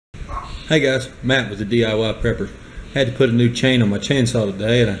Hey guys, Matt with the DIY Prepper. Had to put a new chain on my chainsaw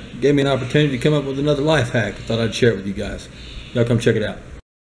today, and it gave me an opportunity to come up with another life hack. I thought I'd share it with you guys. Y'all come check it out.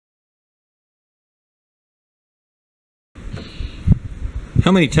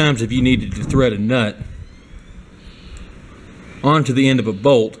 How many times have you needed to thread a nut onto the end of a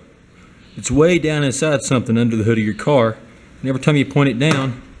bolt? It's way down inside something under the hood of your car, and every time you point it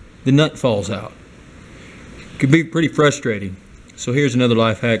down, the nut falls out. It can be pretty frustrating. So here's another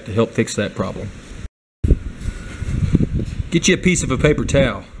life hack to help fix that problem. Get you a piece of a paper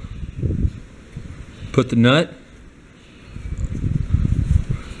towel. Put the nut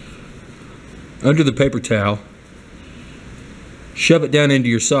under the paper towel, shove it down into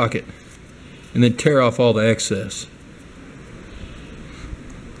your socket, and then tear off all the excess.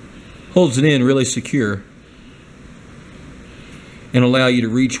 Holds it in really secure and allow you to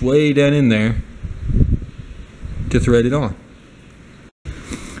reach way down in there to thread it on.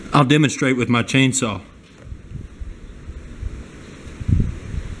 I'll demonstrate with my chainsaw.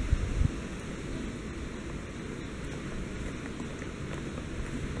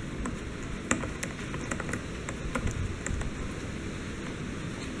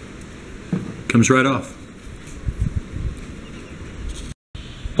 Comes right off.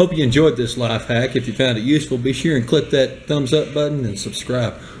 Hope you enjoyed this life hack. If you found it useful, be sure and click that thumbs up button and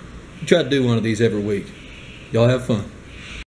subscribe. We try to do one of these every week. Y'all have fun.